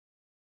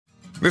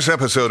This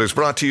episode is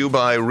brought to you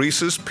by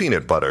Reese's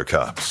Peanut Butter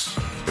Cups.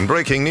 In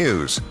breaking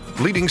news,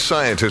 leading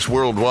scientists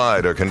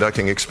worldwide are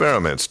conducting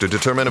experiments to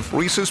determine if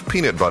Reese's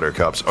Peanut Butter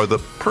Cups are the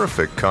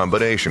perfect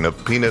combination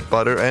of peanut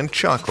butter and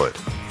chocolate.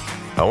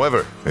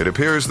 However, it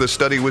appears the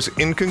study was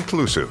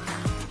inconclusive,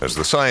 as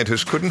the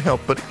scientists couldn't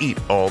help but eat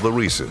all the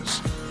Reese's.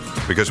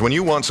 Because when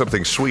you want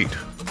something sweet,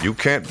 you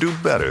can't do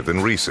better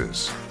than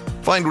Reese's.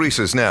 Find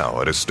Reese's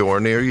now at a store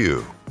near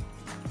you.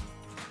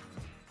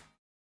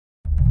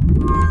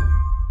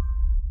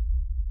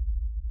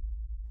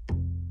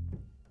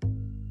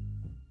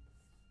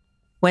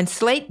 When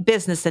Slate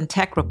business and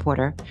tech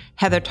reporter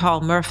Heather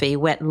Tall Murphy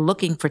went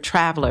looking for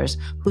travelers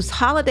whose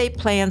holiday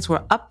plans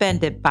were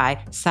upended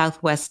by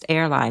Southwest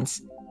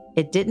Airlines,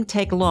 it didn't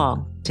take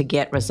long to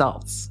get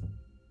results.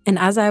 And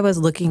as I was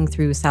looking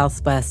through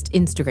Southwest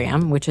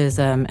Instagram, which is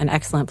an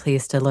excellent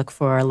place to look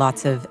for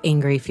lots of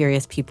angry,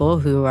 furious people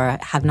who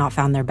have not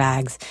found their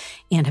bags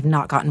and have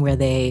not gotten where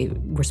they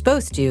were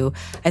supposed to,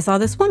 I saw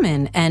this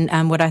woman.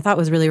 And what I thought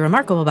was really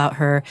remarkable about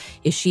her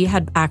is she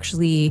had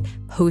actually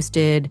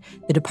posted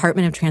the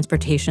Department of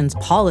Transportation's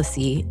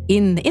policy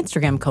in the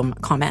Instagram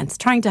comments,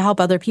 trying to help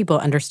other people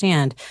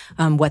understand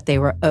what they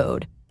were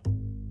owed.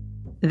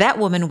 That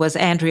woman was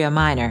Andrea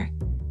Miner.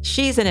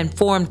 She's an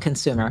informed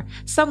consumer,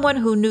 someone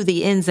who knew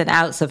the ins and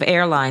outs of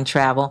airline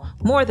travel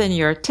more than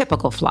your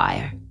typical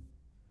flyer.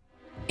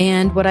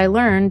 And what I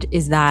learned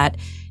is that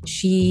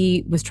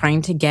she was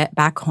trying to get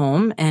back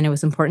home, and it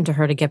was important to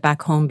her to get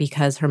back home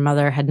because her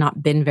mother had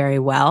not been very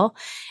well.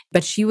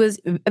 But she was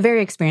a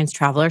very experienced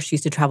traveler. She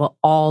used to travel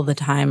all the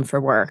time for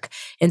work.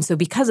 And so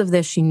because of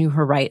this, she knew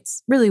her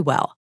rights really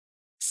well.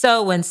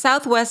 So when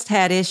Southwest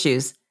had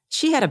issues,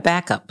 she had a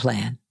backup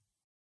plan.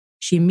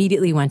 She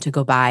immediately went to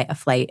go buy a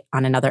flight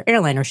on another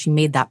airline, or she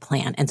made that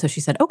plan. And so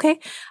she said, okay,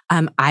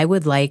 I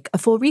would like a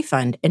full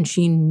refund. And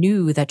she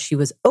knew that she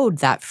was owed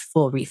that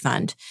full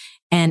refund.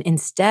 And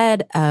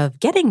instead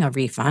of getting a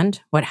refund,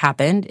 what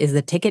happened is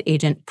the ticket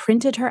agent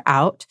printed her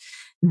out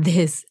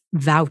this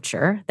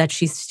voucher that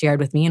she shared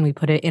with me, and we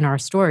put it in our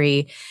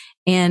story.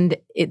 And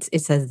it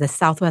says the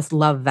Southwest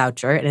Love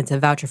Voucher, and it's a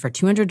voucher for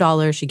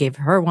 $200. She gave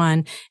her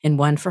one and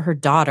one for her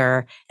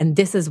daughter. And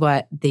this is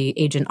what the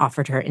agent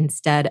offered her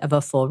instead of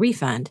a full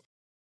refund.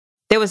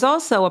 There was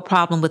also a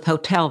problem with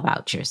hotel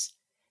vouchers.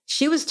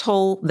 She was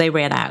told they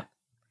ran out.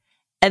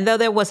 And though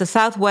there was a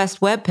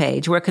Southwest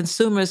webpage where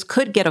consumers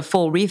could get a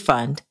full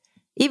refund,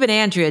 even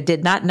Andrea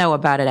did not know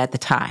about it at the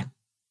time.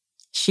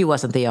 She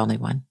wasn't the only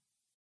one.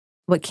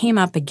 What came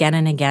up again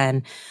and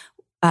again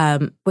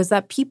was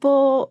that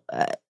people...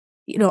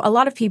 a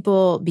lot of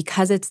people,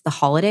 because it's the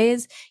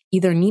holidays,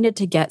 either needed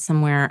to get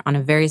somewhere on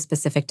a very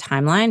specific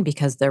timeline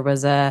because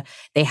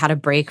they had a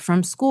break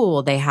from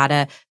school, they had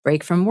a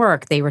break from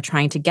work, they were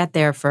trying to get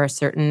there for a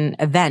certain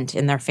event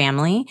in their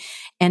family.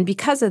 And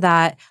because of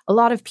that, a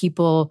lot of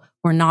people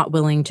were not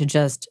willing to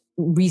just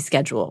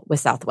reschedule with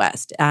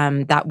Southwest.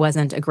 That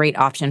wasn't a great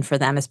option for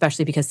them,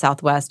 especially because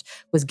Southwest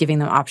was giving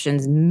them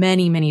options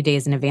many, many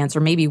days in advance,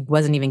 or maybe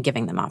wasn't even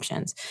giving them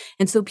options.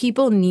 And so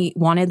people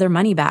wanted their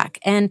money back.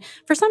 And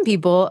for some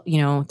people,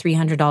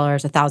 $300,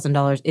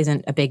 $1,000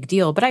 isn't a big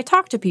deal. But I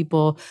talked to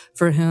people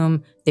for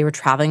whom they were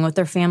traveling with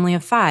their family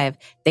of 5.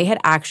 They had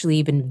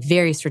actually been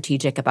very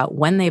strategic about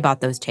when they bought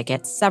those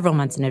tickets several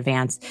months in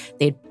advance.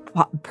 They'd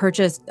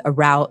purchased a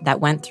route that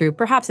went through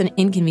perhaps an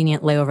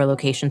inconvenient layover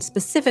location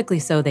specifically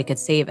so they could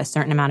save a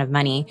certain amount of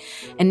money.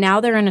 And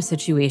now they're in a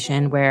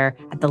situation where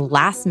at the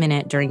last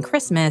minute during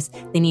Christmas,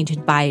 they need to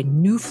buy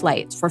new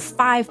flights for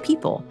 5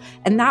 people.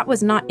 And that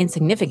was not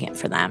insignificant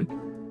for them.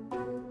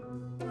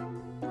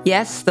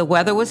 Yes, the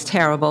weather was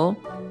terrible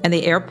and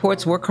the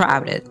airports were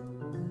crowded.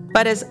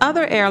 But as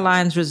other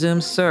airlines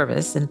resumed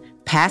service and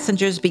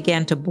passengers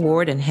began to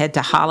board and head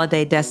to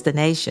holiday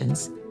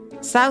destinations,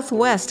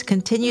 Southwest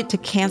continued to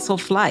cancel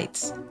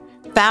flights.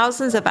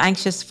 Thousands of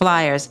anxious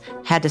flyers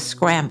had to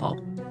scramble,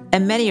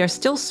 and many are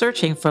still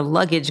searching for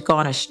luggage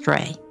gone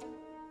astray.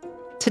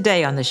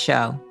 Today on the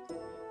show,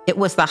 it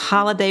was the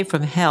holiday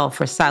from hell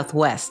for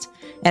Southwest,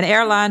 an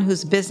airline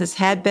whose business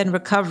had been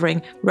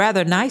recovering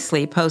rather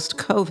nicely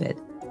post-COVID.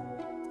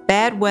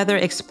 Bad weather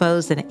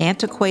exposed an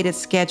antiquated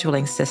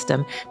scheduling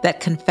system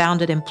that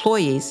confounded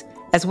employees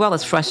as well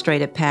as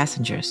frustrated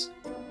passengers.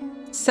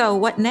 So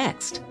what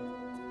next?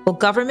 Will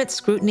government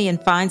scrutiny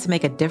and fines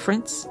make a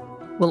difference?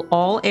 Will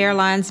all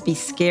airlines be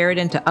scared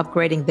into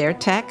upgrading their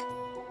tech?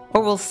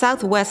 Or will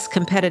Southwest's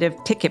competitive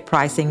ticket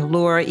pricing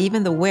lure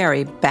even the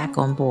wary back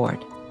on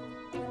board?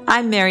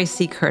 I'm Mary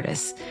C.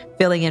 Curtis,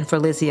 filling in for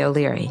Lizzie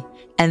O'Leary,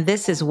 and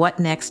this is What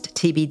Next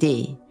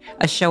TBD,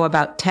 a show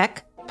about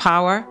tech,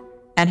 power,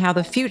 and how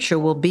the future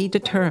will be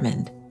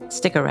determined.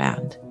 Stick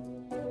around.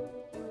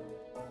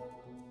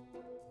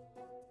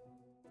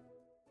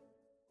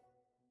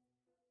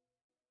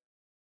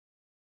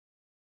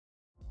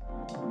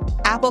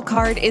 Apple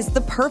Card is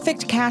the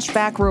perfect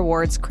cashback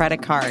rewards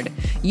credit card.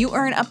 You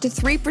earn up to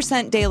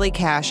 3% daily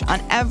cash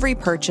on every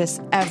purchase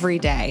every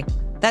day.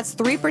 That's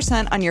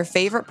 3% on your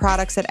favorite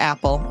products at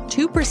Apple,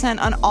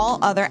 2% on all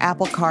other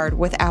Apple Card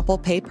with Apple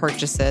Pay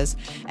purchases,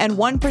 and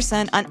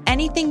 1% on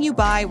anything you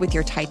buy with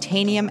your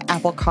titanium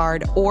Apple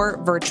Card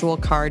or virtual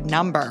card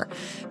number.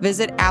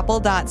 Visit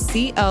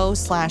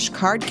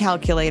apple.co/card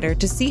calculator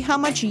to see how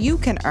much you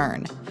can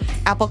earn.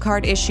 Apple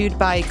Card issued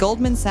by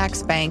Goldman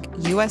Sachs Bank,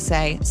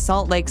 USA,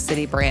 Salt Lake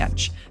City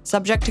branch.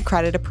 Subject to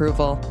credit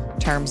approval.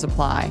 Terms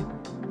apply.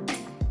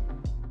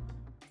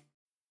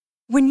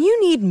 When you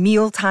need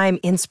mealtime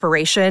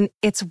inspiration,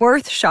 it's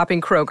worth shopping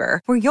Kroger,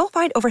 where you'll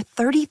find over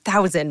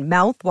 30,000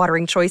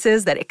 mouth-watering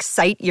choices that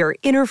excite your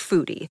inner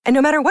foodie. And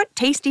no matter what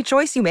tasty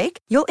choice you make,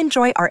 you'll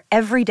enjoy our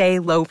everyday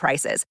low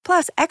prices,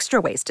 plus extra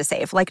ways to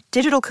save, like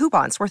digital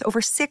coupons worth over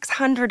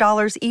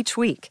 $600 each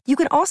week. You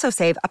can also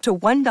save up to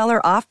 $1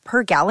 off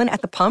per gallon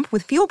at the pump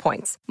with fuel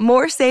points.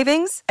 More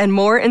savings and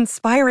more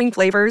inspiring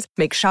flavors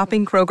make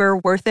shopping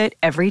Kroger worth it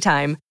every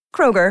time.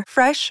 Kroger,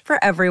 fresh for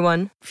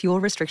everyone.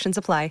 Fuel restrictions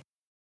apply.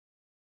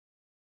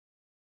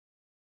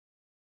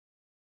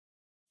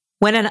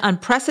 When an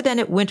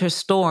unprecedented winter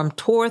storm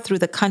tore through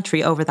the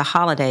country over the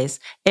holidays,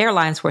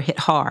 airlines were hit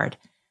hard,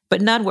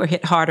 but none were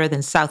hit harder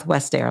than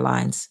Southwest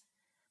Airlines.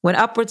 When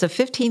upwards of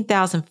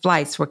 15,000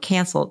 flights were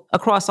canceled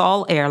across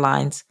all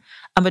airlines,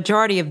 a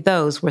majority of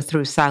those were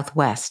through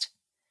Southwest.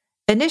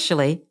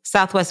 Initially,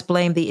 Southwest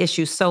blamed the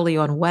issue solely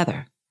on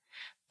weather.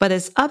 But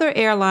as other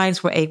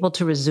airlines were able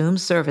to resume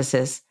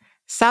services,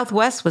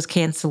 Southwest was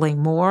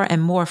canceling more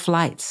and more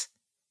flights.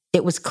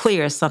 It was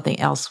clear something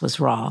else was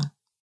wrong.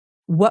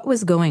 What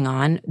was going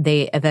on,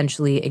 they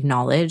eventually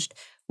acknowledged,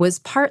 was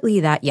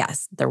partly that,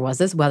 yes, there was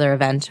this weather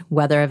event.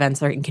 Weather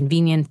events are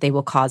inconvenient. They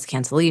will cause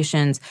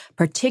cancellations,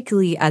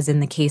 particularly as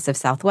in the case of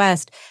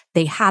Southwest.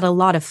 They had a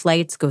lot of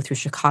flights go through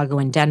Chicago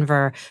and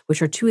Denver,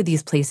 which are two of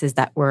these places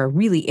that were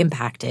really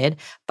impacted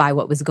by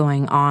what was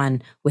going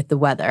on with the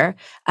weather.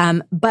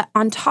 But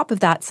on top of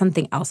that,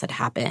 something else had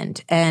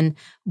happened. And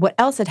what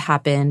else had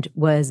happened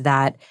was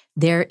that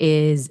there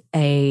is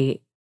a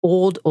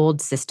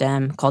old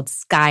system called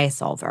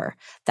SkySolver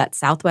that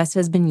Southwest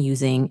has been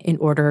using in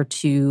order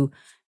to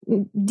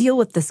deal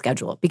with the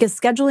schedule, because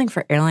scheduling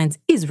for airlines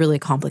is really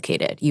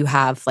complicated. You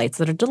have flights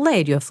that are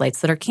delayed, you have flights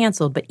that are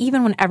canceled, but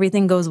even when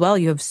everything goes well,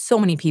 you have so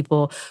many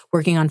people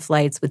working on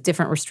flights with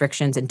different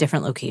restrictions in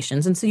different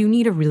locations. And so you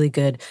need a really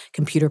good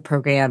computer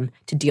program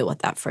to deal with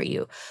that for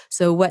you.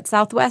 So what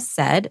Southwest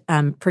said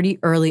pretty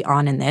early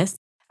on in this,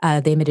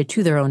 they admitted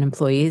to their own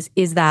employees,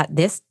 is that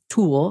this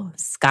tool,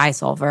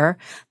 SkySolver,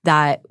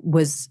 that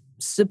was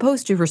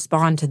supposed to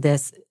respond to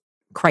this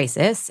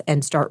crisis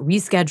and start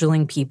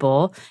rescheduling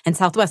people, and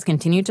Southwest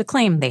continued to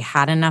claim they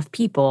had enough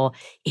people,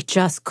 it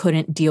just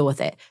couldn't deal with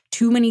it.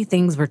 Too many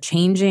things were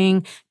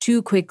changing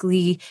too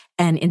quickly,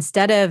 and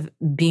instead of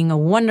being a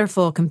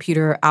wonderful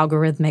computer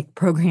algorithmic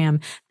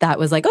program that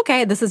was like,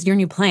 okay, this is your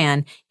new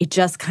plan, it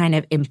just kind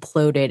of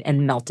imploded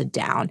and melted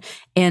down.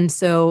 And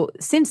so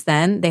since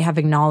then, they have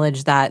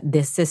acknowledged that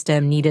this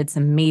system needed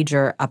some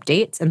major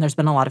updates, and there's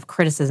been a lot of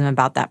criticism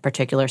about that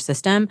particular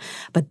system,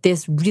 but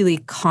this really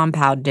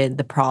compounded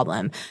the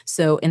problem.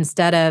 So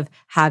instead of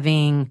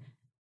having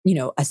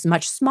a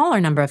much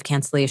smaller number of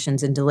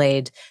cancellations and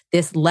delayed,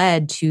 this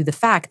led to the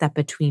fact that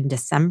between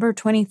December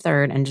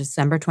 23rd and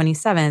December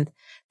 27th,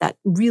 that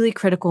really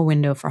critical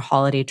window for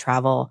holiday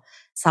travel,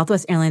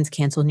 Southwest Airlines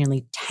canceled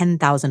nearly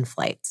 10,000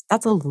 flights.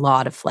 That's a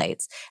lot of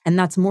flights, and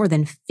that's more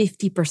than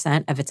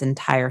 50% of its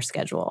entire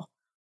schedule.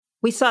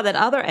 We saw that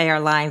other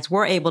airlines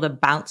were able to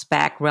bounce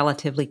back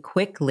relatively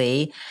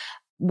quickly.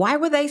 Why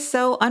were they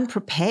so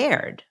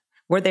unprepared?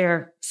 Were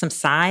there some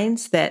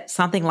signs that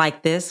something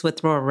like this would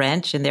throw a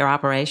wrench in their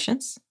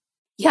operations?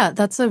 Yeah,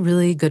 that's a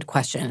really good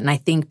question. And I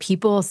think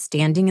people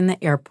standing in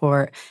the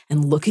airport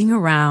and looking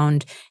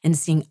around and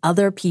seeing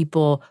other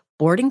people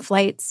boarding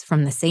flights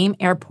from the same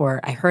airport,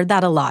 I heard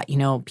that a lot.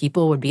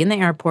 People would be in the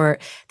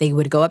airport, they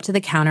would go up to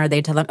the counter,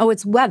 they'd tell them, oh,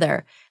 it's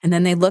weather. And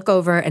then they look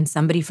over and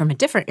somebody from a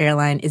different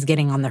airline is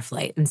getting on their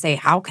flight and say,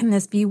 how can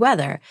this be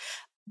weather?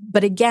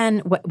 But again,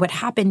 what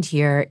happened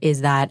here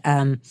is that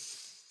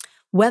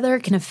weather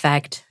can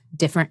affect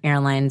different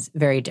airlines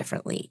very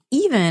differently.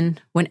 Even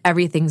when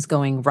everything's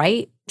going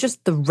right,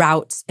 just the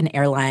routes an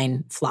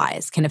airline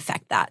flies can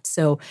affect that.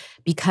 So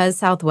because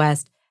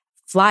Southwest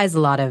has a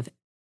lot of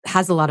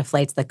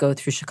flights that go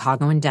through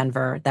Chicago and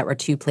Denver that were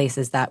two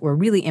places that were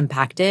really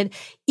impacted,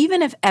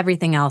 even if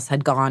everything else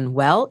had gone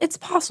well, it's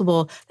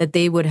possible that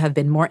they would have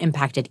been more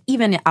impacted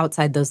even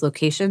outside those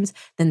locations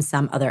than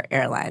some other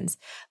airlines.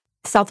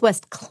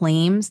 Southwest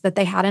claims that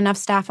they had enough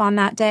staff on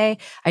that day.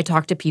 I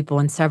talked to people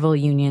in several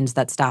unions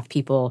that staff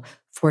people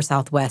for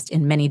Southwest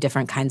in many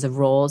different kinds of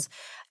roles.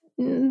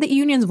 The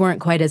unions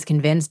weren't quite as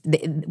convinced.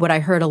 What I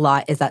heard a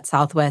lot is that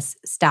Southwest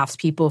staffs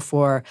people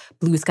for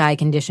blue sky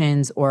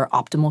conditions or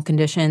optimal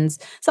conditions.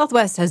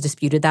 Southwest has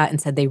disputed that and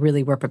said they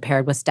really were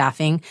prepared with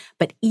staffing.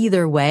 But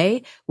either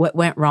way, what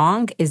went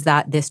wrong is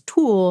that this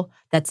tool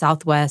that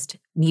Southwest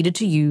needed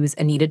to use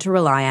and needed to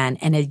rely on,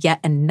 and yet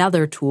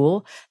another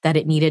tool that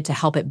it needed to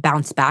help it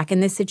bounce back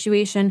in this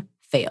situation,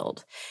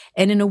 failed.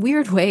 And in a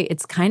weird way,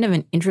 it's kind of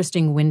an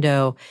interesting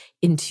window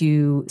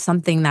into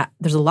something that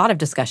there's a lot of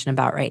discussion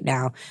about right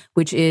now,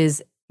 which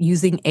is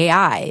using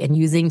AI and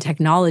using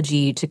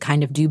technology to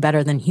kind of do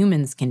better than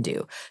humans can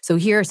do. So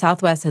here,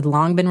 Southwest had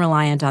long been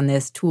reliant on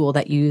this tool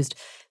that used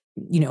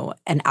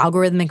an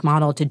algorithmic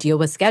model to deal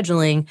with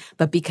scheduling,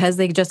 but because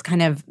they just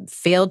kind of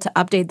failed to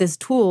update this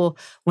tool,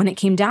 when it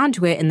came down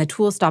to it and the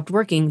tool stopped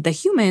working, the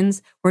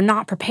humans were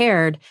not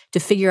prepared to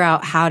figure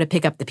out how to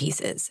pick up the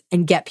pieces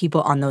and get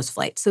people on those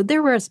flights. So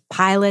there was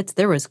pilots,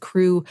 there was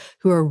crew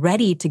who were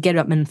ready to get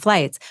up in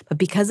flights, but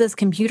because this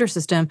computer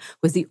system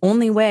was the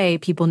only way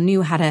people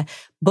knew how to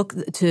book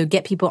to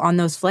get people on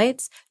those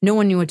flights, no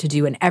one knew what to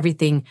do, and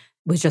everything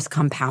was just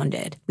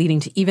compounded,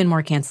 leading to even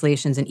more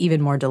cancellations and even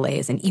more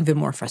delays and even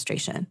more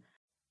frustration.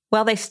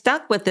 Well, they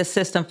stuck with this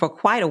system for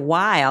quite a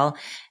while,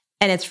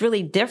 and it's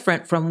really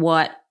different from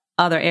what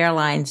other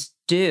airlines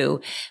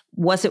do.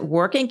 Was it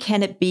working?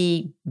 Can it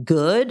be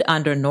good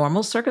under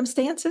normal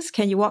circumstances?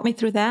 Can you walk me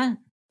through that?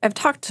 I've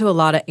talked to a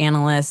lot of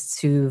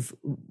analysts who've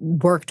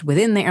worked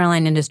within the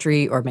airline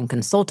industry or been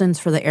consultants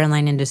for the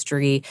airline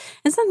industry,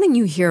 and something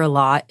you hear a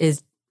lot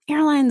is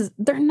airlines,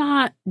 they're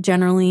not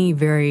generally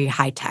very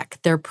high tech.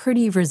 They're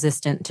pretty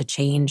resistant to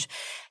change.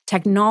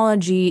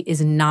 Technology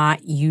is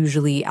not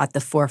usually at the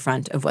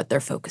forefront of what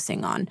they're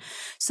focusing on.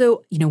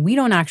 So, we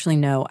don't actually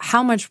know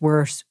how much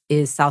worse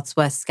is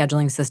Southwest's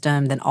scheduling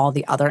system than all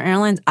the other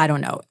airlines. I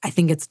don't know. I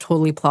think it's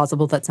totally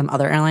plausible that some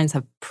other airlines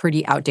have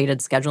pretty outdated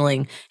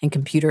scheduling and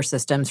computer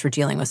systems for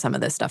dealing with some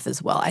of this stuff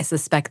as well. I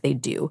suspect they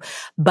do.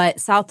 But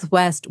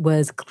Southwest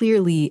was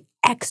clearly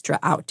extra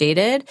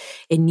outdated.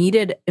 It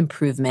needed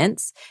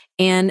improvements.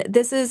 And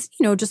this is,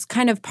 just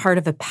kind of part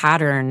of a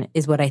pattern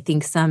is what I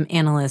think some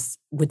analysts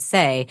would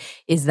say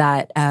is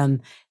that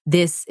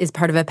this is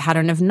part of a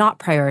pattern of not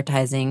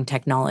prioritizing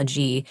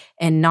technology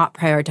and not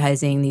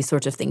prioritizing these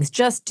sorts of things,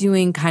 just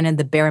doing kind of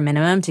the bare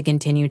minimum to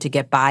continue to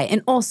get by,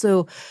 and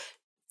also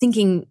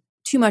thinking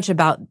too much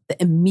about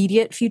the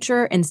immediate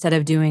future instead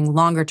of doing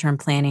longer term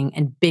planning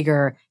and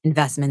bigger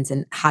investments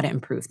in how to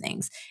improve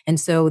things. And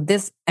so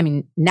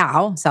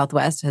now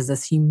Southwest has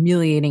this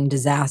humiliating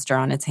disaster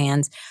on its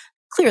hands.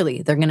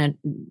 Clearly, they're going to,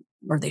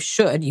 or they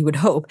should, you would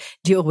hope,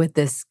 deal with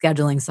this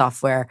scheduling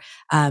software.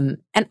 And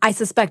I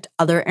suspect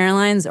other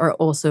airlines are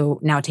also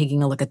now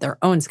taking a look at their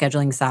own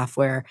scheduling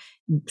software,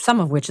 some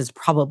of which is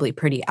probably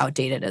pretty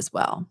outdated as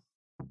well.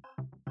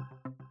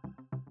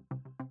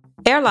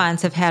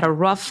 Airlines have had a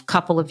rough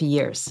couple of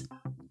years.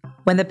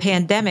 When the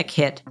pandemic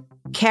hit,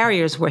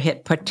 carriers were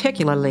hit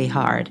particularly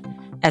hard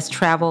as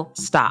travel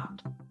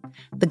stopped.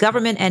 The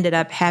government ended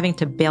up having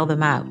to bail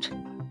them out,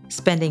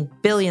 spending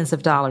billions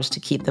of dollars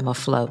to keep them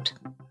afloat.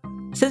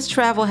 Since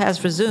travel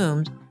has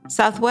resumed,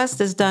 Southwest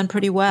has done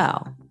pretty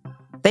well.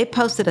 They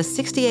posted a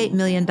 $68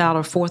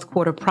 million fourth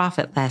quarter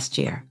profit last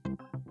year,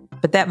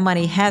 but that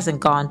money hasn't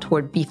gone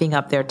toward beefing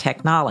up their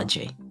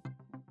technology.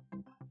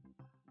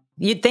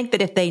 You'd think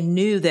that if they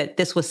knew that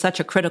this was such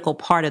a critical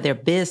part of their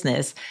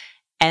business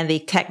and the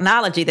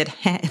technology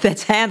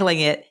that's handling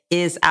it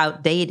is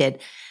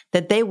outdated,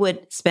 that they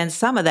would spend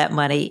some of that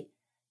money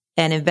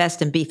and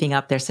invest in beefing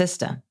up their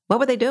system. What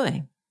were they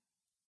doing?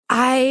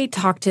 I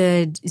talked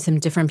to some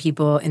different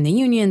people in the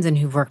unions and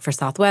who've worked for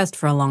Southwest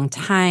for a long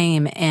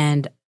time,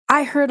 and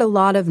I heard a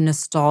lot of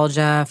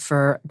nostalgia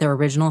for their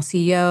original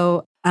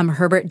CEO,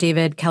 Herbert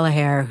David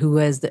Kelleher, who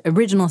was the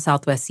original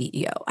Southwest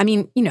CEO. I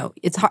mean,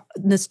 it's hard,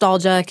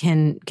 nostalgia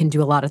can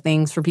do a lot of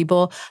things for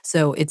people.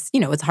 So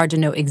it's hard to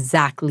know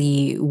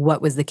exactly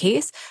what was the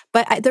case.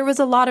 But there was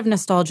a lot of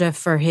nostalgia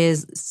for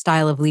his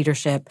style of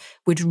leadership,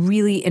 which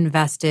really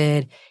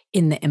invested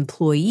in the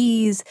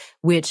employees,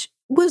 which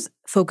was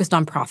focused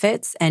on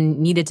profits and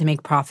needed to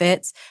make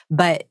profits,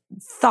 but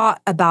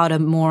thought about a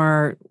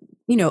more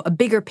a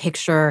bigger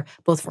picture,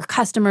 both for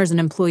customers and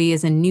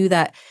employees, and knew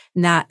that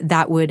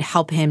would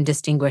help him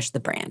distinguish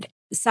the brand.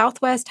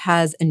 Southwest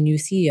has a new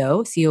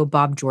CEO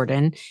Bob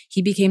Jordan.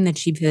 He became the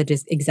chief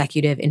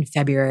executive in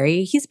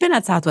February. He's been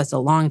at Southwest a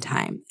long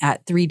time,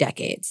 at 3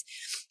 decades.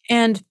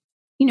 And,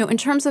 in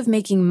terms of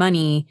making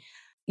money,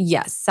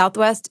 yes,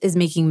 Southwest is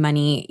making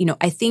money.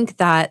 I think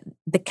that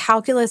the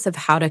calculus of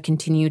how to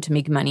continue to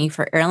make money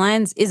for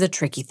airlines is a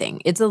tricky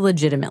thing. It's a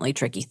legitimately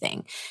tricky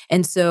thing.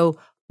 And so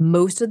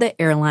most of the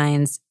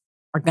airlines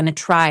are going to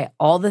try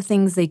all the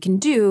things they can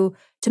do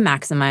to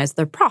maximize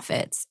their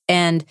profits.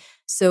 And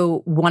so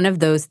one of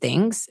those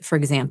things, for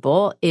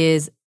example,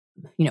 is,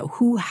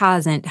 who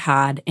hasn't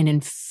had an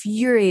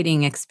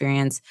infuriating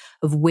experience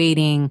of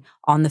waiting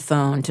on the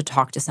phone to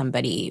talk to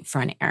somebody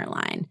for an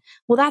airline?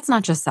 Well, that's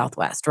not just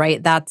Southwest,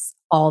 right? That's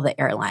all the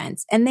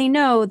airlines. And they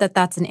know that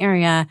that's an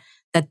area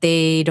that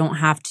they don't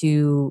have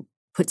to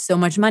put so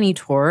much money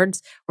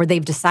towards, or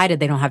they've decided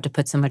they don't have to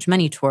put so much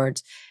money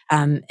towards.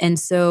 And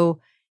so,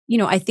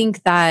 I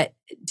think that,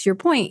 to your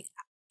point,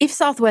 if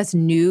Southwest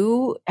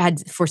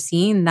had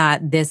foreseen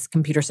that this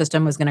computer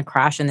system was going to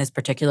crash in this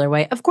particular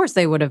way, of course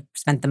they would have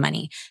spent the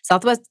money.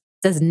 Southwest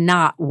does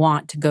not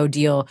want to go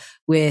deal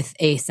with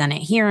a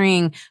Senate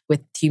hearing,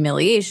 with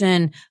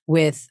humiliation,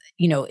 with,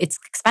 it's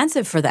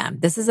expensive for them.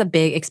 This is a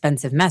big,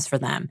 expensive mess for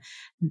them.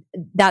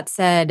 That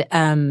said,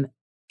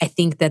 I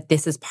think that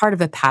this is part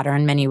of a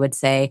pattern, many would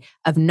say,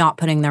 of not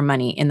putting their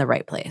money in the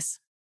right place.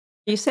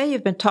 You say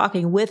you've been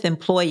talking with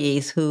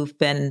employees who've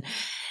been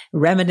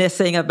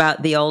reminiscing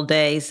about the old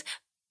days.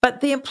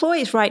 But the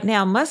employees right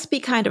now must be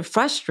kind of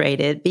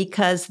frustrated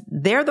because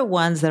they're the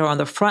ones that are on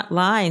the front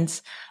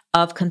lines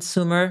of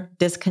consumer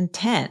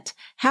discontent.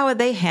 How are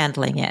they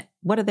handling it?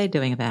 What are they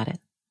doing about it?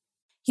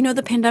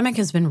 The pandemic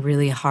has been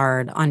really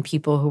hard on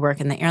people who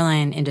work in the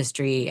airline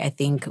industry. I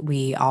think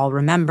we all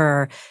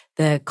remember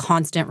the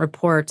constant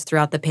reports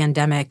throughout the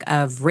pandemic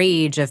of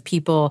rage, of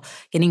people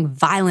getting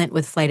violent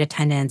with flight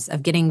attendants,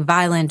 of getting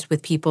violent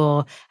with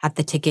people at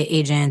the ticket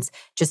agents,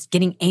 just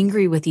getting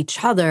angry with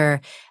each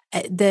other.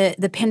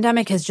 The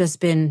pandemic has just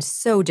been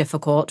so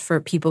difficult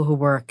for people who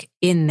work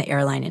in the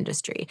airline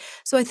industry.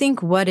 So I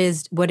think what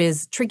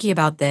is tricky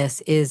about this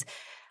is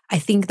I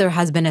think there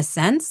has been a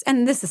sense,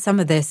 and some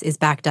of this is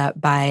backed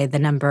up by the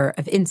number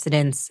of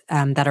incidents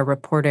that are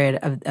reported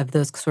of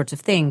those sorts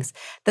of things,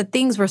 that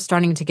things were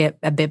starting to get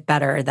a bit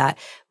better, that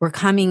we're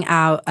coming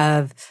out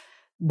of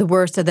the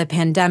worst of the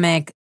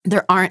pandemic.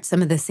 There aren't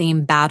some of the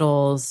same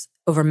battles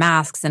over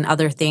masks and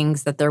other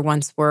things that there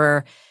once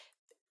were.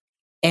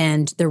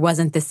 And there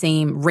wasn't the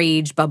same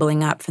rage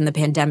bubbling up from the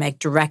pandemic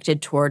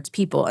directed towards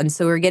people. And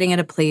so we're getting at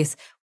a place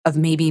of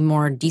maybe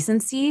more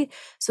decency.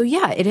 So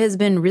yeah, it has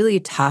been really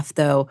tough,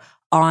 though,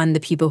 on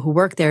the people who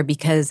work there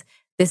because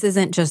this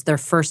isn't just their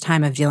first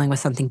time of dealing with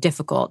something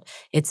difficult.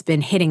 It's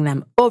been hitting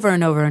them over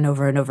and over and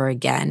over and over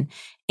again.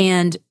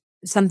 And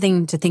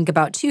something to think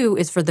about, too,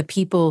 is for the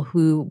people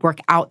who work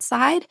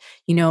outside.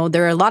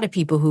 There are a lot of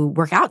people who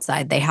work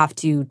outside. They have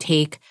to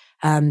take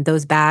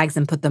those bags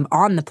and put them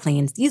on the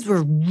planes. These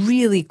were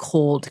really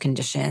cold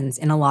conditions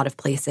in a lot of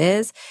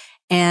places.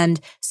 And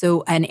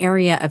so an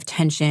area of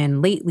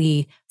tension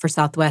lately for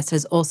Southwest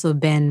has also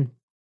been,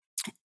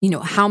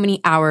 how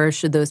many hours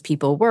should those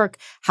people work?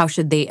 How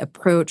should they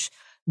approach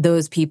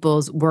those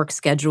people's work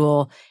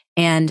schedule?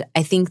 And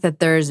I think that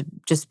there's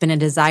just been a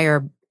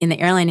desire in the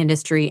airline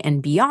industry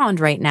and beyond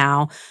right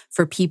now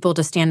for people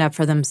to stand up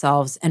for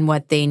themselves and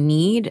what they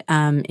need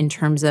in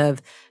terms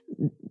of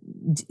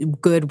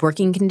good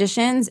working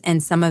conditions.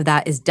 And some of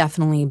that is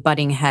definitely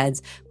butting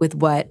heads with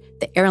what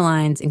the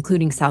airlines,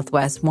 including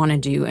Southwest, want to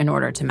do in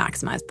order to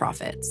maximize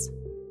profits.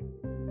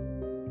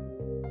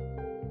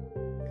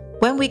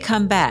 When we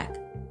come back,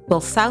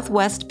 will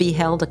Southwest be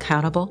held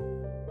accountable?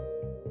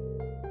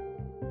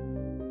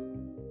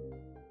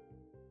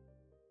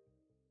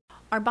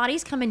 Our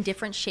bodies come in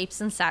different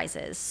shapes and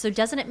sizes, so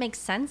doesn't it make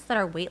sense that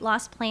our weight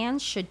loss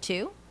plans should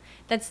too?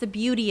 That's the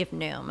beauty of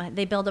Noom.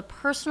 They build a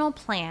personal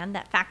plan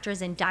that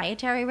factors in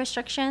dietary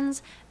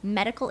restrictions,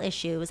 medical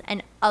issues,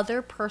 and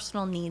other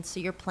personal needs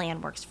so your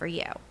plan works for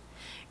you.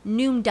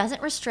 Noom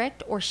doesn't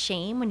restrict or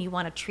shame when you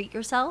want to treat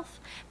yourself.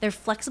 Their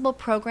flexible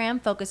program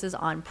focuses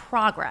on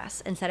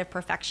progress instead of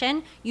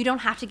perfection. You don't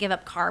have to give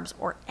up carbs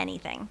or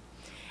anything.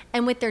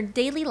 And with their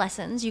daily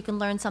lessons, you can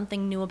learn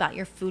something new about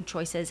your food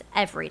choices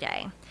every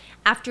day.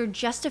 After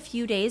just a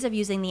few days of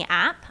using the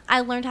app,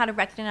 I learned how to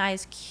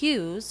recognize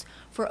cues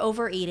for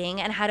overeating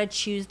and how to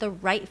choose the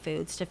right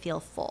foods to feel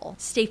full.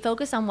 Stay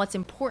focused on what's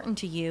important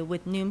to you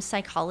with Noom's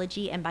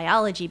psychology and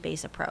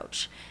biology-based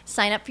approach.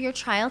 Sign up for your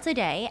trial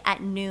today at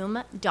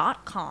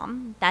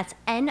Noom.com. That's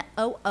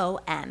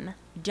Noom.com.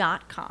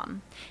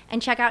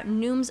 And check out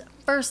Noom's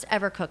first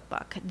ever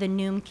cookbook, The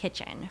Noom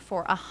Kitchen,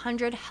 for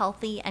 100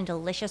 healthy and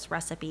delicious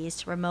recipes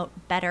to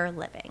promote better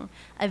living.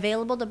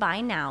 Available to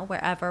buy now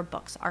wherever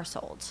books are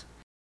sold.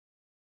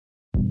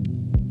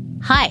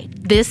 Hi,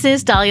 this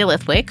is Dahlia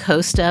Lithwick,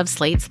 host of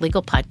Slate's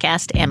legal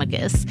podcast,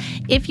 Amicus.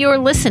 If you're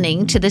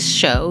listening to this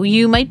show,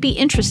 you might be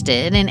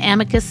interested in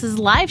Amicus's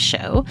live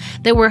show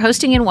that we're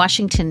hosting in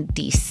Washington,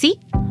 D.C.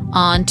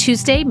 on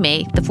Tuesday,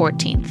 May the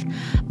 14th.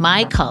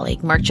 My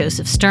colleague, Mark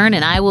Joseph Stern,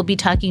 and I will be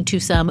talking to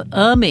some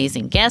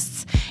amazing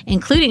guests,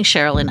 including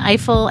Sherrilyn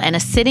Ifill and a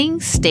sitting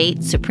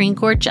state Supreme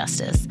Court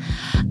justice,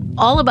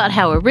 all about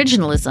how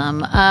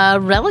originalism, a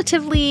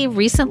relatively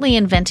recently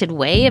invented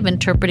way of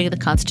interpreting the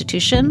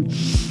Constitution,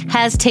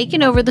 has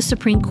taken over the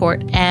Supreme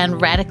Court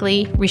and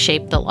radically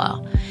reshaped the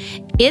law.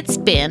 It's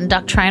been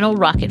doctrinal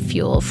rocket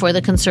fuel for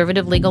the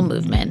conservative legal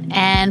movement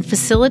and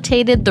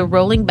facilitated the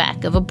rolling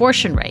back of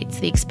abortion rights,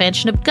 the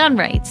expansion of gun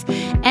rights,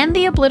 and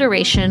the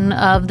obliteration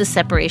of the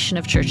separation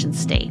of church and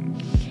state.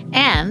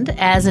 And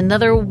as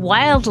another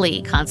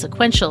wildly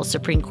consequential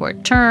Supreme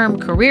Court term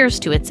careers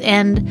to its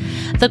end,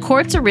 the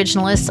court's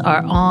originalists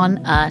are on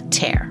a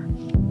tear.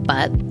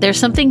 But there's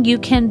something you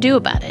can do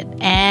about it,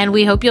 and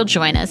we hope you'll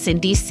join us in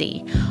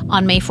D.C.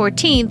 on May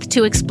 14th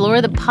to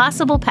explore the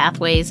possible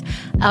pathways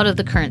out of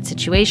the current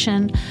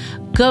situation.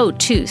 Go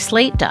to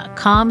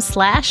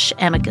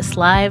slate.com/Amicus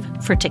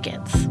Live for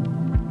tickets.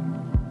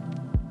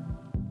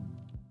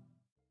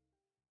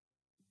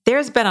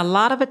 There's been a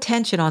lot of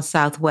attention on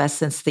Southwest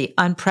since the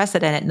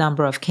unprecedented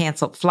number of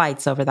canceled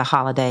flights over the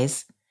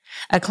holidays.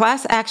 A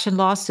class action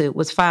lawsuit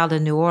was filed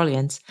in New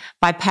Orleans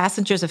by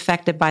passengers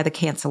affected by the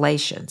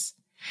cancellations.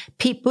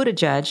 Pete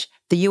Buttigieg,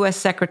 the U.S.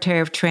 Secretary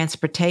of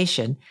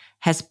Transportation,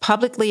 has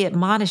publicly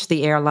admonished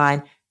the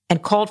airline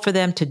and called for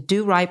them to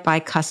do right by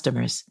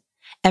customers.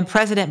 And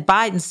President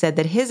Biden said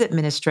that his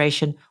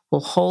administration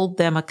will hold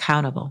them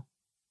accountable.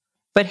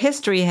 But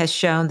history has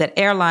shown that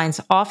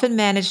airlines often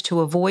manage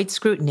to avoid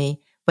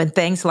scrutiny when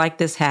things like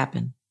this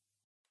happen.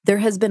 There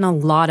has been a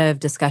lot of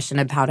discussion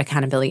about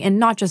accountability, and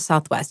not just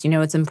Southwest.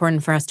 It's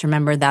important for us to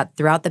remember that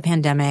throughout the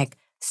pandemic,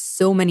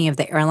 so many of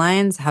the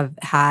airlines have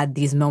had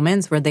these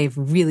moments where they've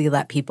really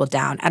let people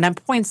down. And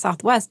at points,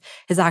 Southwest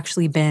has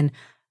actually been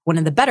one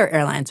of the better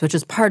airlines, which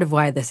is part of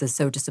why this is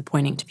so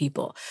disappointing to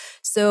people.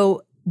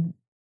 So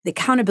the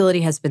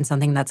accountability has been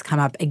something that's come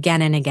up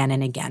again and again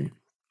and again.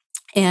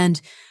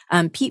 And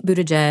Pete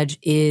Buttigieg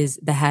is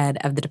the head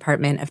of the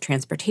Department of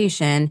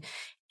Transportation,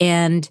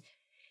 and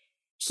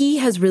he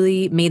has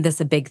really made this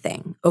a big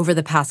thing over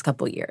the past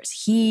couple of years.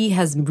 He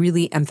has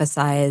really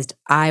emphasized,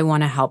 I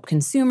want to help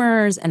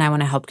consumers, and I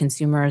want to help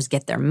consumers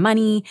get their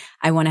money.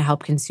 I want to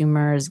help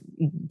consumers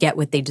get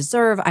what they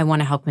deserve. I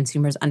want to help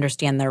consumers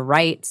understand their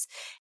rights.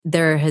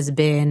 There has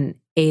been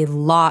a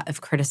lot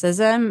of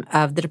criticism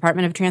of the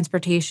Department of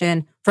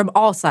Transportation from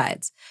all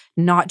sides,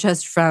 not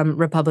just from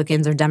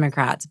Republicans or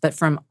Democrats, but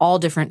from all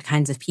different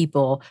kinds of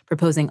people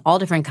proposing all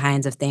different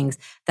kinds of things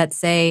that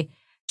say,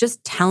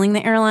 just telling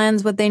the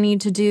airlines what they need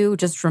to do,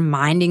 just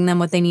reminding them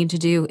what they need to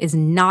do is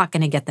not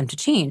going to get them to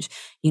change.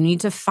 You need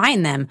to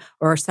fine them,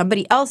 or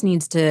somebody else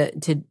needs to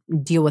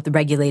deal with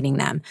regulating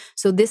them.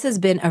 So this has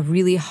been a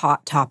really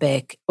hot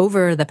topic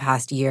over the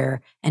past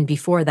year and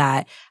before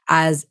that,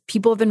 as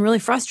people have been really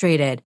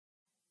frustrated.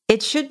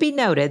 It should be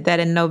noted that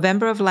in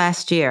November of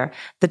last year,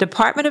 the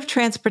Department of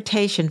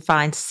Transportation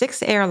fined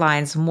 6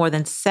 airlines more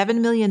than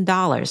 $7 million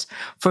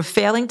for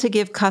failing to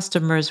give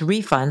customers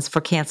refunds for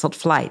canceled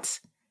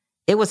flights.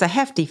 It was a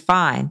hefty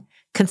fine,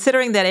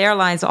 considering that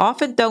airlines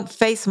often don't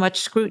face much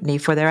scrutiny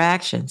for their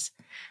actions.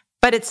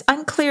 But it's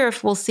unclear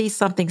if we'll see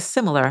something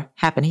similar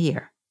happen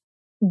here.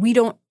 We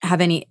don't have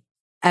any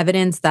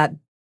evidence that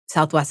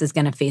Southwest is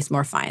going to face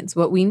more fines.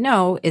 What we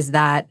know is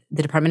that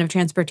the Department of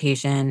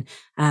Transportation,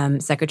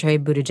 Secretary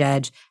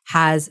Buttigieg,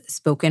 has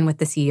spoken with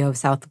the CEO of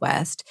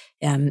Southwest.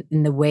 In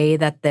the way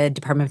that the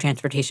Department of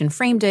Transportation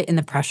framed it in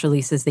the press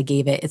releases they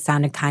gave it, it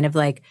sounded kind of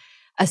like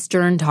a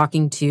stern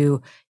talking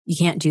to, you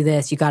can't do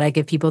this. You got to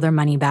give people their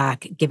money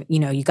back.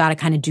 You got to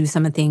kind of do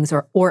some of things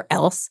or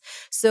else.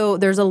 So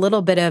there's a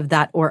little bit of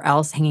that or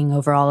else hanging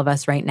over all of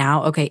us right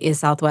now. Okay, is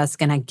Southwest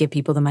going to give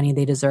people the money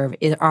they deserve?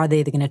 Are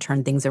they going to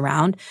turn things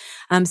around?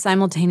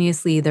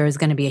 Simultaneously, there is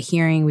going to be a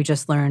hearing. We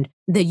just learned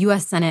the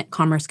U.S. Senate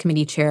Commerce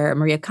Committee Chair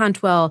Maria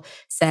Cantwell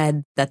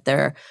said that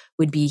there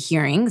would be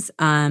hearings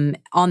on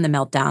the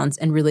meltdowns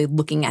and really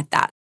looking at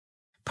that.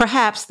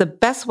 Perhaps the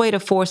best way to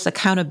force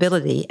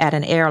accountability at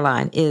an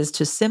airline is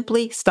to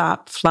simply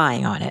stop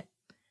flying on it,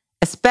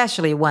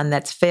 especially one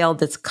that's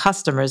failed its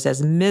customers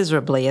as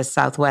miserably as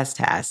Southwest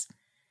has.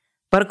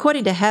 But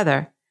according to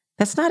Heather,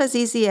 that's not as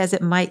easy as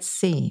it might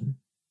seem.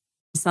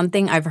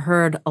 Something I've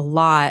heard a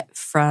lot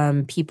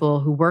from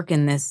people who work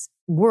in this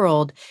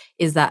world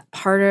is that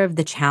part of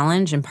the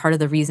challenge and part of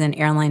the reason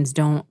airlines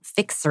don't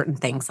fix certain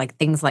things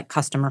like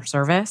customer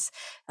service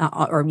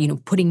or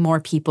putting more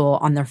people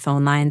on their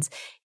phone lines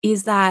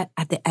is that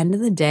at the end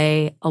of the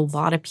day, a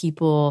lot of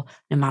people,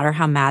 no matter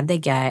how mad they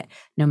get,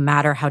 no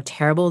matter how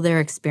terrible their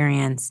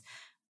experience,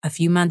 a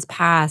few months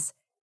pass,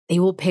 they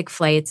will pick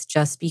flights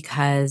just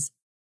because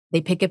they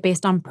pick it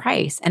based on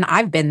price. And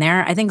I've been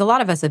there. I think a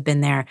lot of us have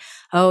been there.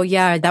 Oh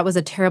yeah, that was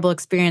a terrible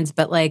experience,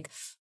 but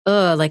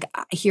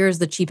here's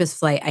the cheapest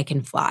flight I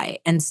can fly.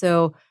 And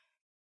so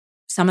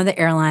some of the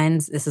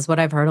airlines, this is what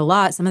I've heard a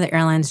lot, some of the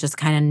airlines just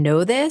kind of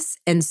know this.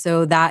 And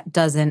so that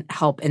doesn't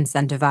help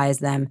incentivize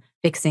them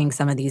fixing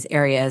some of these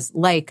areas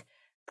like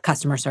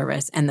customer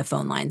service and the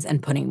phone lines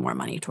and putting more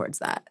money towards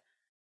that.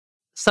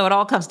 So it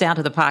all comes down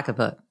to the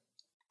pocketbook.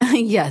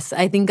 Yes,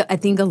 I think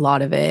a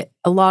lot of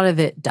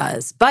it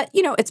does. But,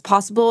 it's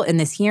possible in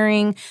this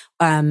hearing,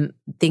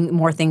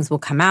 more things will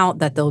come out,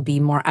 that there'll be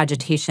more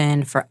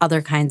agitation for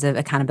other kinds of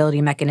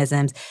accountability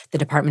mechanisms. The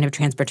Department of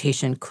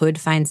Transportation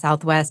could fine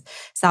Southwest.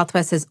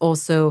 Southwest has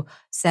also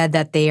said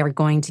that they are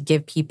going to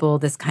give people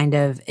this kind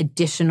of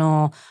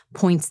additional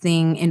points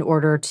thing in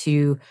order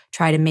to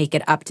try to make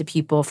it up to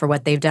people for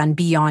what they've done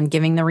beyond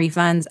giving the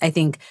refunds. I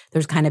think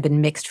there's kind of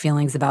been mixed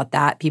feelings about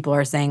that. People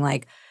are saying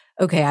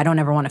okay, I don't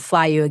ever want to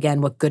fly you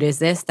again. What good is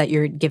this that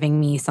you're giving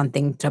me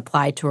something to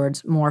apply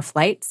towards more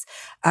flights?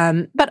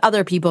 But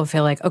other people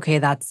feel like, okay,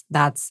 that's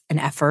an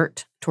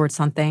effort towards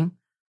something.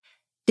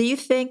 Do you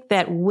think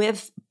that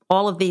with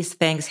all of these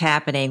things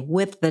happening,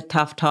 with the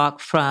tough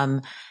talk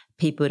from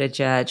Pete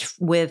Buttigieg,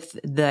 with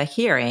the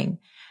hearing,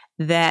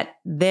 that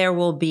there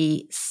will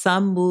be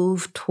some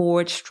move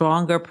towards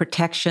stronger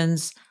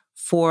protections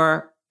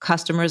for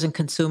customers and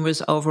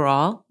consumers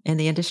overall in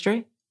the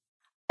industry?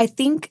 I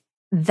think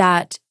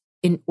that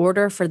in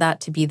order for that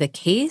to be the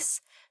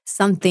case,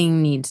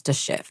 something needs to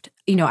shift.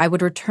 I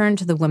would return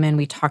to the women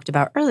we talked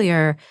about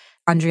earlier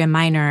Andrea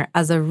Miner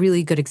as a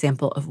really good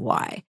example of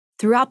why.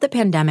 Throughout the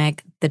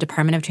pandemic, the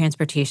Department of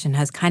Transportation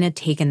has kind of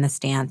taken the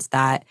stance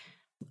that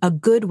a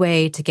good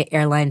way to get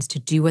airlines to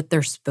do what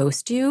they're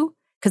supposed to,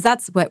 because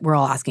that's what we're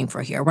all asking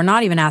for here. We're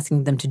not even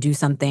asking them to do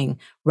something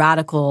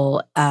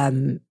radical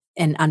and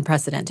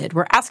unprecedented.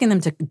 We're asking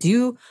them to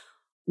do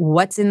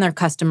what's in their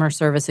customer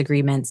service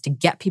agreements to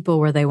get people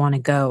where they want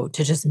to go,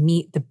 to just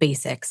meet the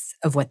basics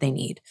of what they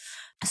need.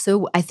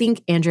 So I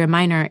think Andrea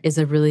Miner is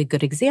a really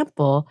good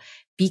example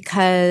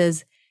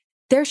because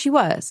there she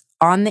was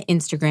on the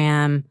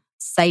Instagram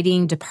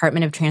citing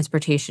Department of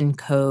Transportation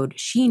code.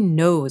 She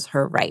knows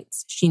her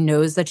rights. She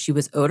knows that she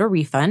was owed a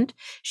refund.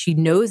 She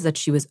knows that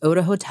she was owed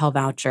a hotel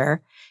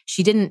voucher.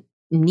 She didn't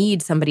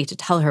need somebody to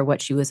tell her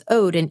what she was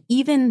owed. And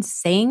even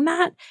saying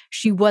that,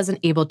 she wasn't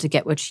able to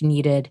get what she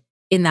needed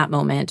in that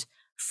moment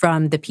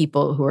from the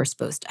people who are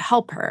supposed to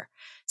help her.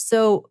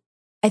 So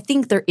I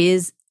think there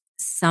is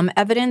some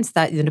evidence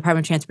that the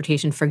Department of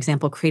Transportation, for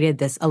example, created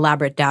this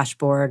elaborate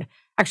dashboard.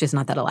 Actually, it's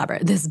not that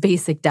elaborate. This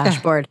basic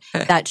dashboard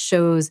that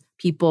shows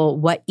people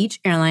what each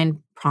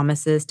airline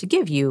promises to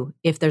give you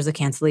if there's a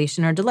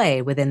cancellation or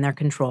delay within their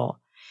control.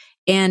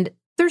 And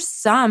there's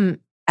some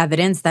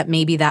evidence that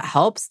maybe that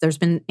helps. There's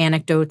been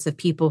anecdotes of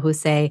people who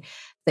say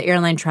the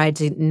airline tried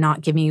to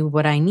not give me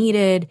what I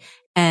needed,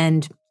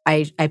 and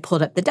I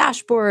pulled up the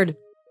dashboard.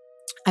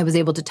 I was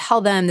able to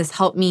tell them this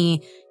helped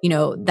me,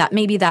 that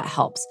maybe that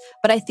helps.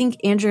 But I think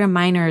Andrea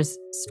Miner's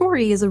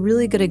story is a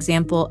really good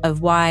example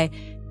of why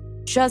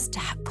just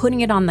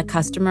putting it on the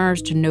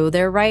customers to know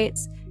their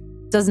rights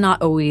does not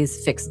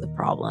always fix the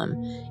problem.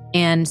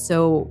 And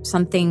so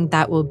something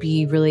that will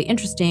be really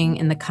interesting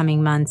in the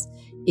coming months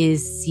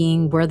is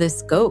seeing where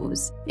this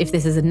goes. If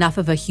this is enough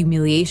of a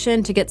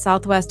humiliation to get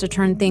Southwest to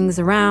turn things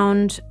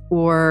around,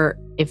 or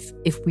if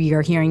we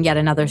are hearing yet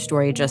another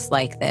story just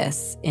like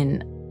this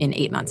in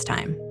 8 months'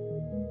 time.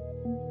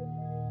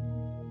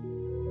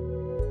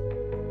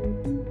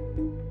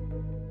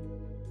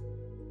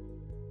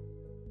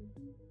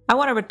 I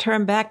want to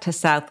return back to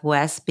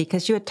Southwest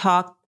because you had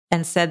talked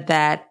and said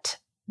that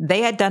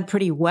they had done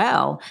pretty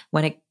well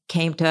when it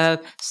came to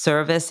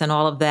service and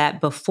all of that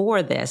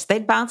before this.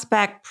 They'd bounced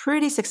back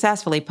pretty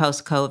successfully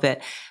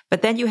post-COVID.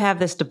 But then you have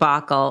this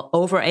debacle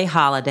over a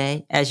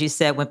holiday, as you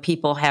said, when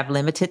people have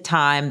limited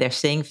time, they're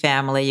seeing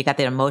family, you got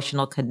that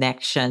emotional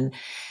connection.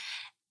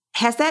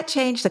 Has that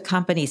changed the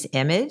company's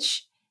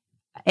image?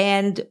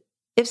 And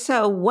if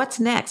so, what's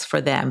next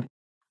for them?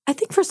 I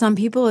think for some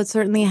people, it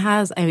certainly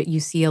has. You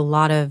see a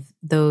lot of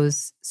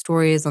those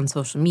stories on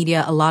social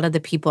media. A lot of the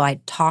people I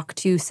talked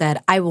to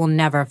said, I will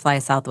never fly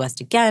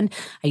Southwest again.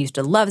 I used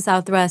to love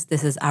Southwest.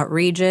 This is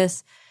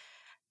outrageous.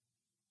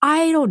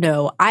 I don't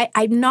know.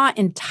 I'm not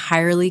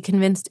entirely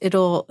convinced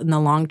it'll, in the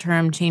long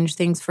term, change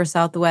things for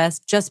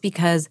Southwest, just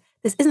because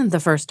this isn't the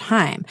first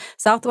time.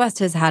 Southwest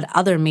has had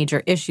other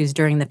major issues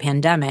during the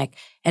pandemic,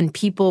 and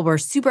people were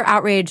super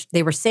outraged.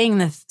 They were saying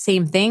the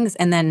same things,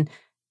 and then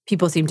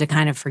people seem to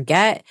kind of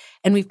forget.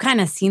 And we've kind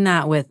of seen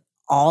that with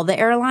all the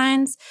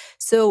airlines.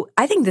 So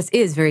I think this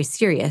is very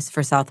serious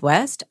for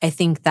Southwest. I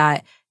think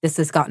that this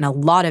has gotten a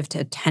lot of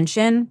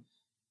attention.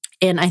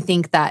 And I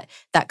think that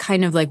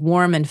kind of like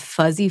warm and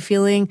fuzzy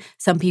feeling,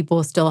 some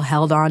people still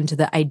held on to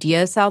the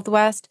idea of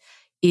Southwest,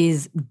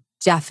 is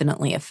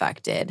definitely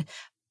affected.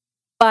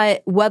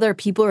 But whether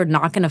people are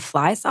not going to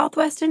fly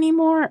Southwest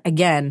anymore,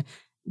 again,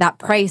 that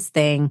price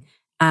thing,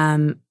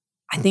 I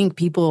think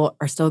people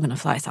are still going to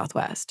fly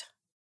Southwest.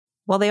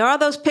 Well, there are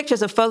those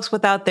pictures of folks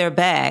without their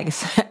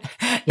bags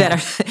that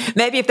are,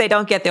 maybe if they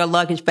don't get their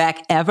luggage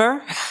back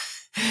ever,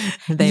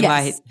 they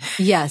might.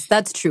 Yes,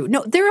 that's true.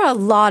 No, there are a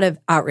lot of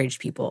outraged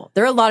people.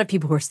 There are a lot of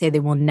people who say they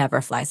will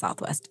never fly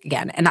Southwest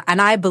again. And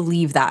I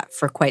believe that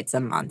for quite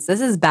some months.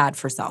 This is bad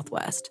for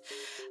Southwest.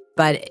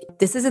 But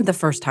this isn't the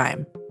first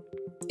time.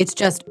 It's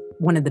just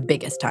one of the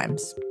biggest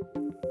times.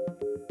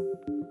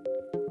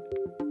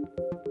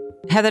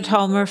 Heather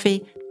Tall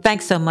Murphy,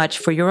 thanks so much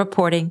for your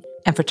reporting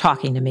and for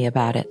talking to me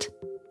about it.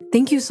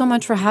 Thank you so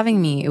much for having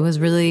me. It was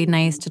really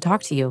nice to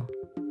talk to you.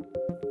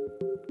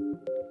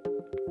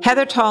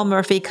 Heather Tall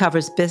Murphy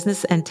covers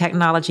business and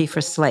technology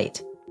for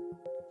Slate.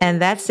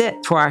 And that's it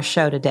for our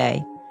show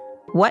today.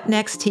 What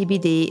Next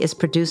TBD is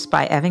produced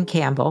by Evan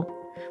Campbell.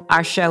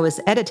 Our show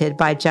is edited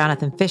by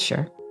Jonathan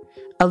Fisher.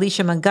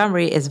 Alicia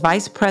Montgomery is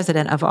Vice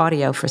President of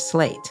Audio for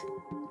Slate.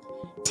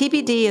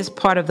 TBD is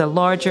part of the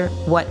larger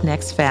What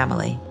Next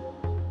family.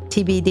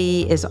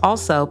 TBD is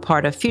also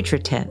part of Future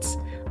Tense,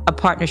 a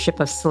partnership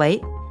of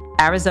Slate,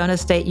 Arizona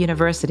State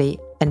University,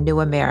 and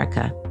New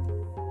America.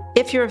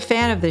 If you're a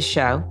fan of this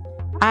show,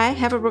 I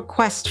have a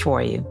request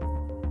for you.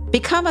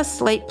 Become a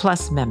Slate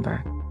Plus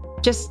member.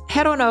 Just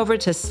head on over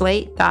to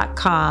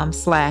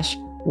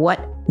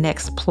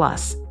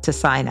slate.com/whatnextplus to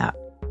sign up.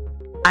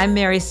 I'm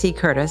Mary C.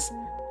 Curtis,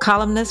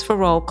 columnist for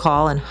Roll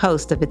Call and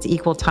host of its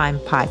Equal Time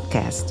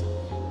podcast.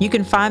 You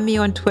can find me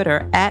on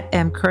Twitter at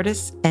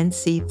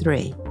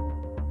mcurtisnc3.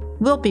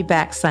 We'll be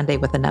back Sunday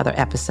with another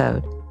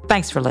episode.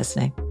 Thanks for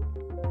listening.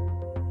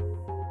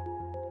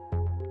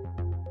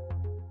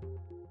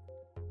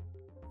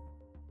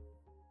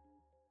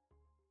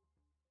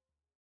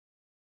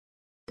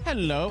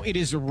 Hello, it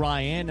is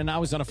Ryan, and I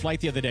was on a flight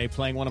the other day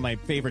playing one of my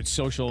favorite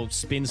social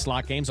spin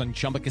slot games on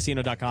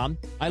ChumbaCasino.com.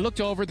 I looked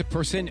over at the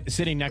person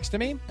sitting next to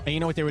me, and you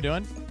know what they were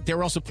doing? They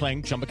were also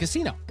playing Chumba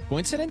Casino.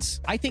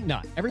 Coincidence? I think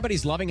not.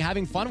 Everybody's loving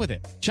having fun with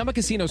it. Chumba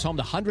Casino is home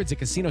to hundreds of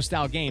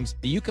casino-style games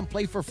that you can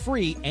play for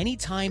free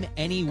anytime,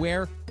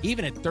 anywhere,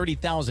 even at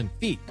 30,000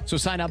 feet. So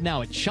sign up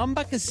now at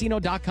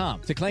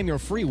ChumbaCasino.com to claim your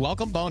free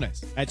welcome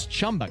bonus. That's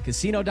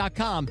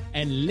ChumbaCasino.com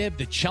and live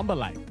the Chumba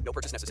life. No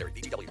purchase necessary.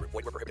 VGW. Void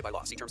where prohibited by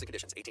law. See terms and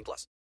conditions. 18+.